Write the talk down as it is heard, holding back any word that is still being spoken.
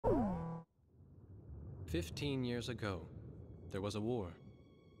15 years ago, there was a war.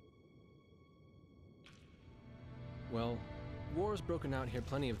 Well, war's broken out here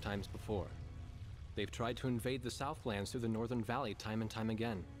plenty of times before. They've tried to invade the Southlands through the Northern Valley time and time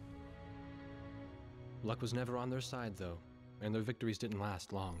again. Luck was never on their side, though, and their victories didn't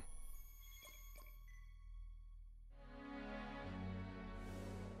last long.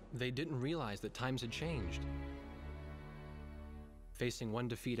 They didn't realize that times had changed. Facing one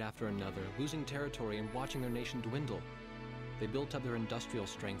defeat after another, losing territory and watching their nation dwindle, they built up their industrial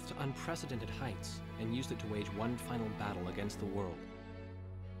strength to unprecedented heights and used it to wage one final battle against the world.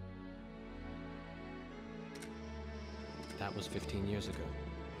 That was 15 years ago.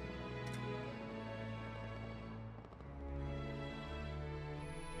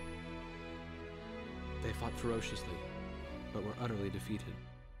 They fought ferociously, but were utterly defeated.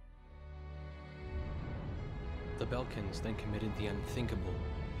 The Belkans then committed the unthinkable.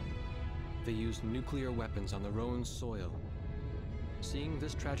 They used nuclear weapons on their own soil. Seeing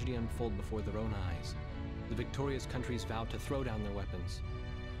this tragedy unfold before their own eyes, the victorious countries vowed to throw down their weapons.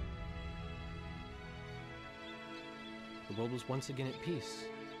 The world was once again at peace,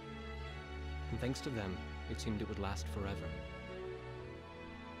 and thanks to them, it seemed it would last forever.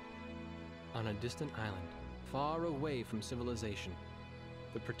 On a distant island, far away from civilization,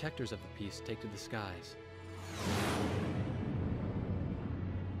 the protectors of the peace take to the skies.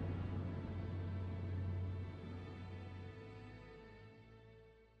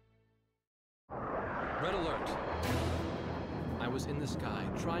 Red alert! I was in the sky,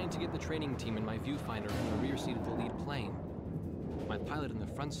 trying to get the training team in my viewfinder from the rear seat of the lead plane. My pilot in the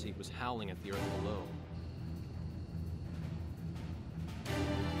front seat was howling at the earth below.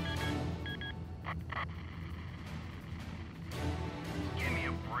 Give me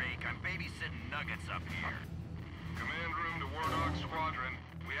a break. I'm babysitting nuggets up here. Command room to War Dog Squadron.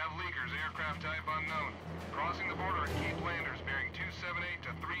 We have leakers, aircraft type unknown. Crossing the border at Cape Landers, bearing 278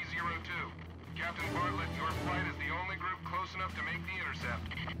 to 302. Captain Bartlett, your flight is the only group close enough to make the intercept.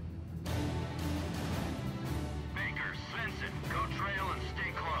 Baker, Svensson, go trail and stay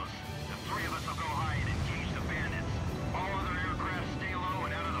close. The three of us will go high and engage the bandits. All other aircraft stay low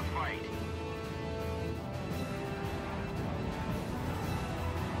and out of the fight.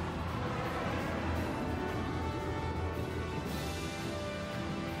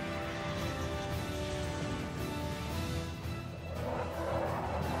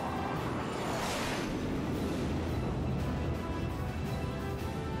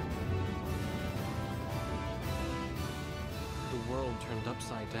 The world turned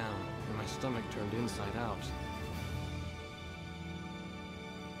upside down, and my stomach turned inside out.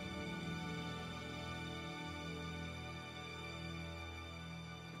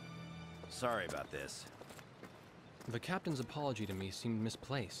 Sorry about this. The captain's apology to me seemed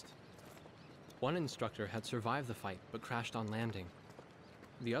misplaced. One instructor had survived the fight, but crashed on landing.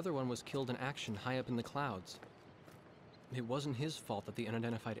 The other one was killed in action high up in the clouds. It wasn't his fault that the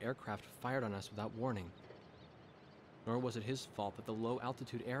unidentified aircraft fired on us without warning. Nor was it his fault that the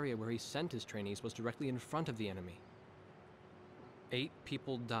low-altitude area where he sent his trainees was directly in front of the enemy. 8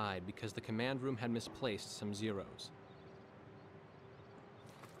 people died because the command room had misplaced some zeros.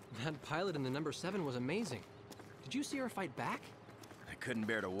 That pilot in the number 7 was amazing. Did you see her fight back? I couldn't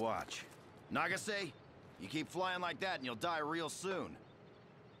bear to watch. Nagase, you keep flying like that and you'll die real soon.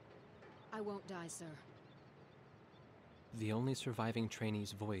 I won't die, sir. The only surviving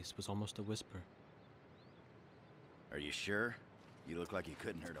trainee's voice was almost a whisper. Are you sure? You look like you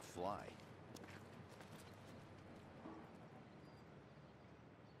couldn't hurt a fly.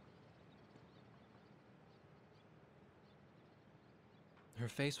 Her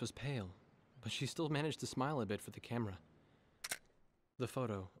face was pale, but she still managed to smile a bit for the camera. The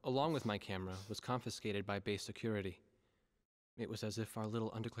photo, along with my camera, was confiscated by base security. It was as if our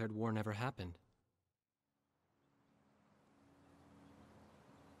little undeclared war never happened.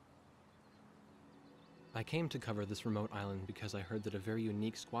 I came to cover this remote island because I heard that a very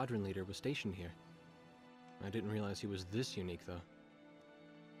unique squadron leader was stationed here. I didn't realize he was this unique, though.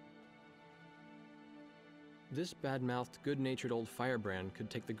 This bad-mouthed, good-natured old firebrand could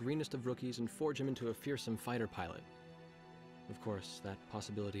take the greenest of rookies and forge him into a fearsome fighter pilot. Of course, that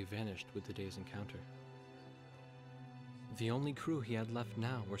possibility vanished with the day's encounter. The only crew he had left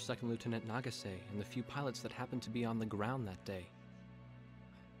now were Second Lieutenant Nagase and the few pilots that happened to be on the ground that day.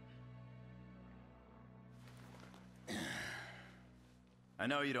 I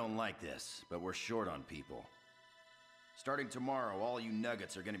know you don't like this, but we're short on people. Starting tomorrow, all you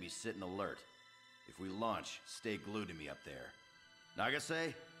nuggets are gonna be sitting alert. If we launch, stay glued to me up there.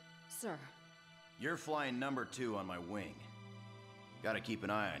 Nagase? Sir. You're flying number 2 on my wing. Gotta keep an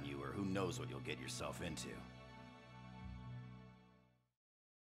eye on you, or who knows what you'll get yourself into.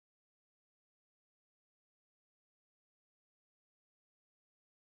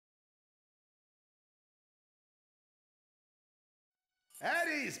 At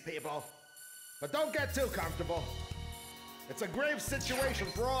ease, people. But don't get too comfortable. It's a grave situation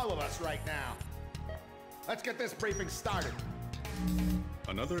for all of us right now. Let's get this briefing started.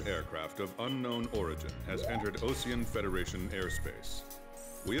 Another aircraft of unknown origin has entered Ocean Federation airspace.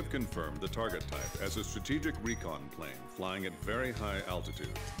 We have confirmed the target type as a strategic recon plane flying at very high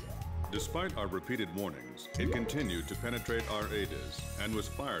altitude. Despite our repeated warnings, it continued to penetrate our ADIS and was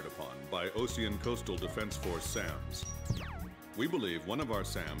fired upon by Ocean Coastal Defense Force SAMs. We believe one of our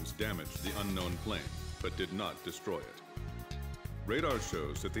SAMs damaged the unknown plane, but did not destroy it. Radar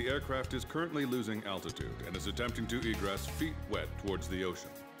shows that the aircraft is currently losing altitude and is attempting to egress feet wet towards the ocean.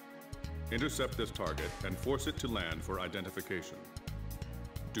 Intercept this target and force it to land for identification.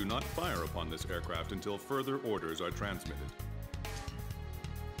 Do not fire upon this aircraft until further orders are transmitted.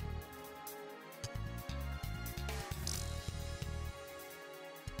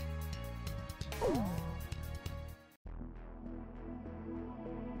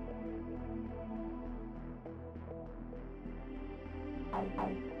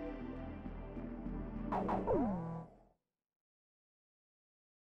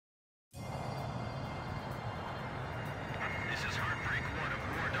 This is Heartbreak 1 of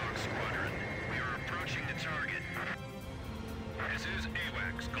War Dog Squadron. We are approaching the target. This is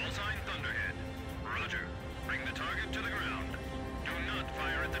AWACS, call sign Thunderhead. Roger. Bring the target to the ground. Do not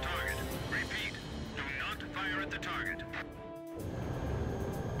fire at the target. Repeat, do not fire at the target.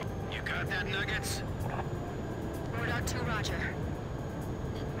 You got that, Nuggets? War Dog 2, roger.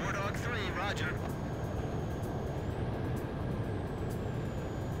 War Dog 3, roger.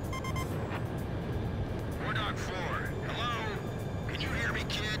 War Dog 4, hello? Can you hear me,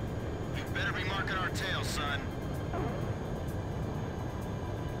 kid? You better be marking our tail, son.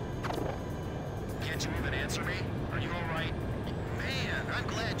 Can't you even answer me? Are you all right? Man, I'm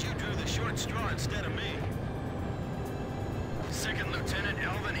glad you drew the short straw instead of me. Second Lieutenant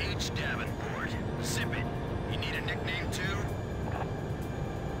Alvin H. Davenport. Zip it. You need a nickname, too?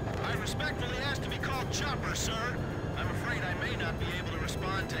 I respectfully ask to be called Chopper, sir. I'm afraid I may not be able to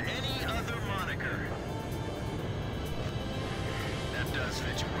respond to any other moniker. That does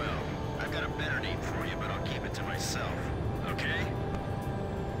fit you well. I've got a better name for you, but I'll keep it to myself. Okay?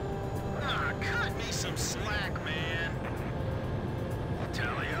 Ah, cut me some slack, man.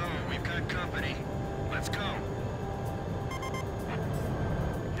 Tally-ho, we've got company. Let's go.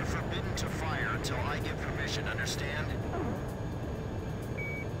 You're forbidden to fire until I give permission, understand?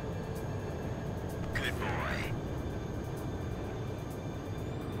 Good boy.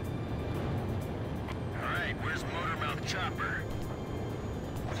 All right, where's Motormouth Chopper?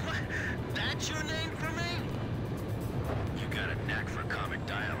 What? That's your name for me? You got a knack for comic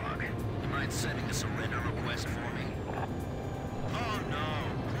dialogue. You mind sending a surrender request for me? Oh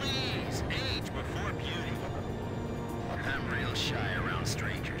no, please, age before beauty. I'm real shy around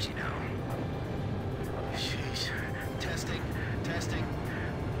strangers, you know. Jeez. Testing, testing.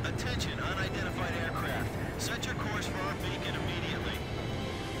 Attention, unidentified aircraft. Set your course for our beacon immediately.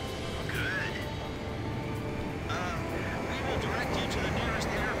 Good. We will direct you to the nearest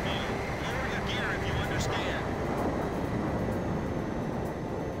airfield. Lower your gear if you understand.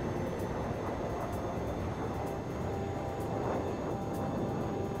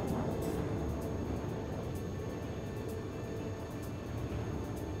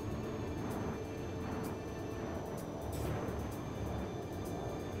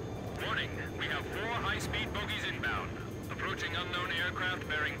 Warning, we have 4 high-speed bogies inbound. Approaching unknown aircraft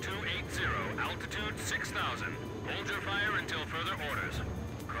bearing 280, altitude 6,000. Hold your fire until further orders.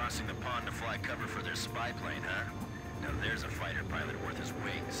 Crossing the pond to fly cover for their spy plane, huh? Now there's a fighter pilot worth his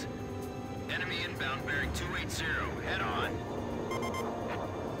wings. Enemy inbound bearing 280, head on.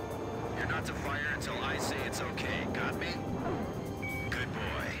 You're not to fire until I say it's okay, got me? Good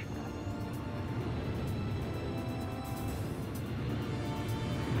boy.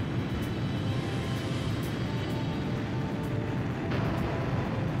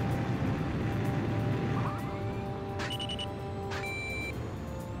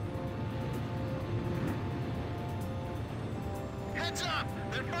 Heads up!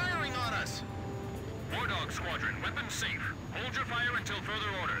 They're firing on us! War Dog Squadron, weapons safe. Hold your fire until further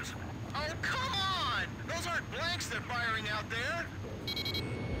orders. Oh, come on! Those aren't blanks they're firing out there!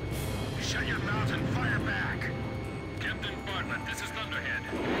 Shut your mouth and fire back! Captain Bartlett, this is Thunderhead.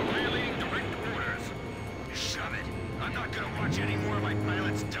 You're violating direct orders. Shove it. I'm not gonna watch any more of my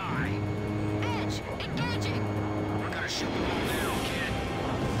pilots die. Edge, engaging! We're gonna shoot them all down, kid.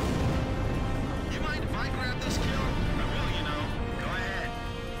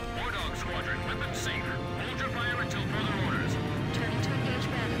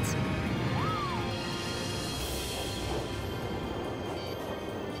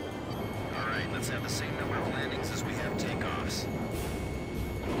 have the same number of landings as we have takeoffs.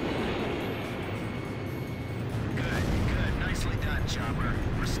 Good, good. Nicely done, Chopper.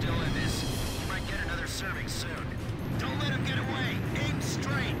 We're still in this. You might get another serving soon. Don't let him get away! Aim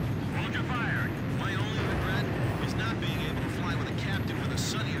straight! Hold your fire! My only regret is not being able to fly with a captain with a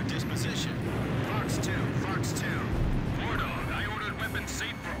sunnier disposition. Fox 2, Fox 2. War Dog, I ordered weapons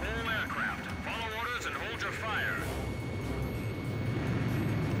safe for all aircraft. Follow orders and hold your fire.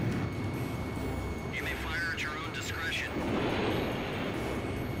 You may fire at your own discretion.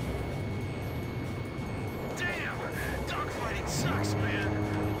 Damn! Dogfighting sucks,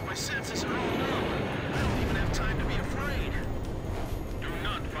 man. My senses are all numb. I don't even have time to be afraid. Do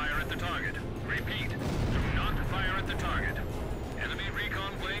not fire at the target. Repeat, do not fire at the target. Enemy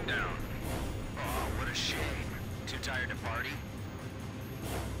recon plane down. Oh, what a shame. Too tired to party?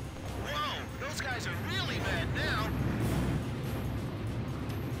 Whoa! Those guys are really mad now!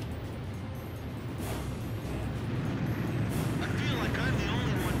 I feel like I'm the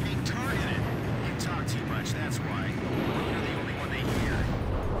only one being targeted. You talk too much, that's why. You're the only one they hear.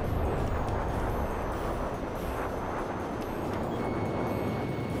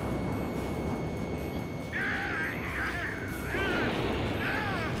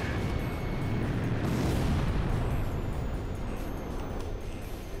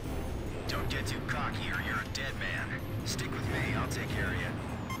 Don't get too cocky or you're a dead man. Stick with me, I'll take care of you.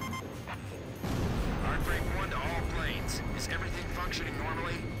 Heartbreak 1 to all planes. Is everything functioning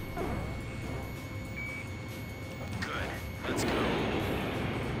normally? Good. Let's go.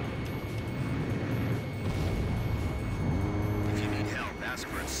 If you need help, ask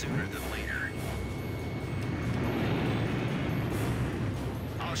for it sooner than later.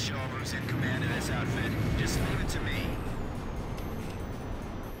 I'll show him who's in command of this outfit. Just leave it to me.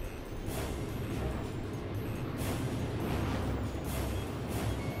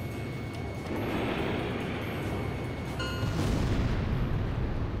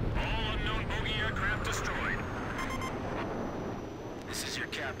 All unknown bogey aircraft destroyed. This is your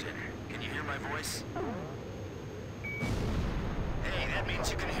captain. Can you hear my voice? Hey, that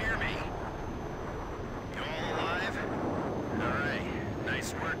means you can hear me. You all alive? Alright.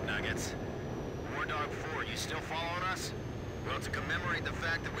 Nice work, Nuggets. War Dog 4, you still following us? Well, to commemorate the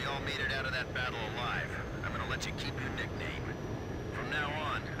fact that we all made it out of that battle alive, I'm gonna let you keep your nickname. From now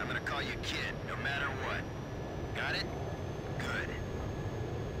on, I'm gonna call you Kid, no matter what. Got it? Good.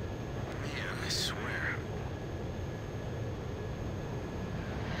 Yeah, I swear.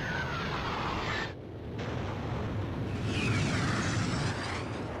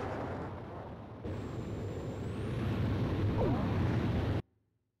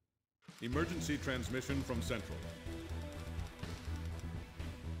 Emergency transmission from Central.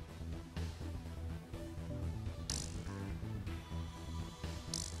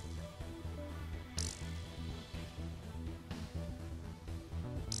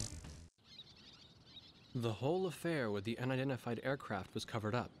 The whole affair with the unidentified aircraft was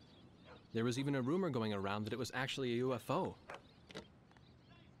covered up. There was even a rumor going around that it was actually a UFO.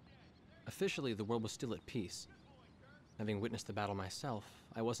 Officially, the world was still at peace. Having witnessed the battle myself,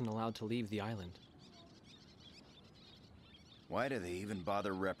 I wasn't allowed to leave the island. Why do they even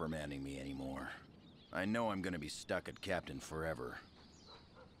bother reprimanding me anymore? I know I'm gonna be stuck at Captain forever.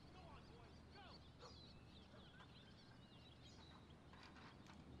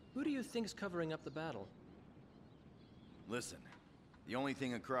 Who do you think's covering up the battle? Listen, the only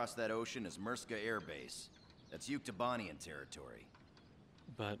thing across that ocean is Murska Air Base. That's Yuktobanian territory.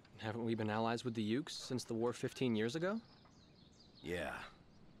 But haven't we been allies with the Ukes since the war 15 years ago? Yeah.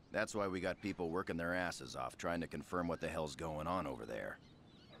 That's why we got people working their asses off trying to confirm what the hell's going on over there.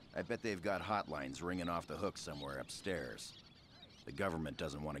 I bet they've got hotlines ringing off the hook somewhere upstairs. The government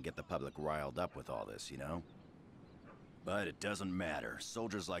doesn't want to get the public riled up with all this, you know? But it doesn't matter.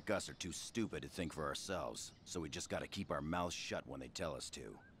 Soldiers like us are too stupid to think for ourselves, so we just gotta keep our mouths shut when they tell us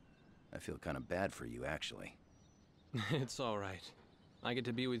to. I feel kind of bad for you, actually. It's all right. I get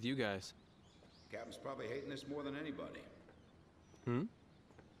to be with you guys. Captain's probably hating this more than anybody. Hmm?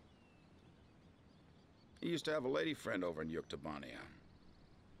 He used to have a lady friend over in Yuktobania.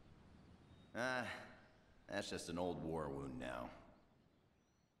 That's just an old war wound now.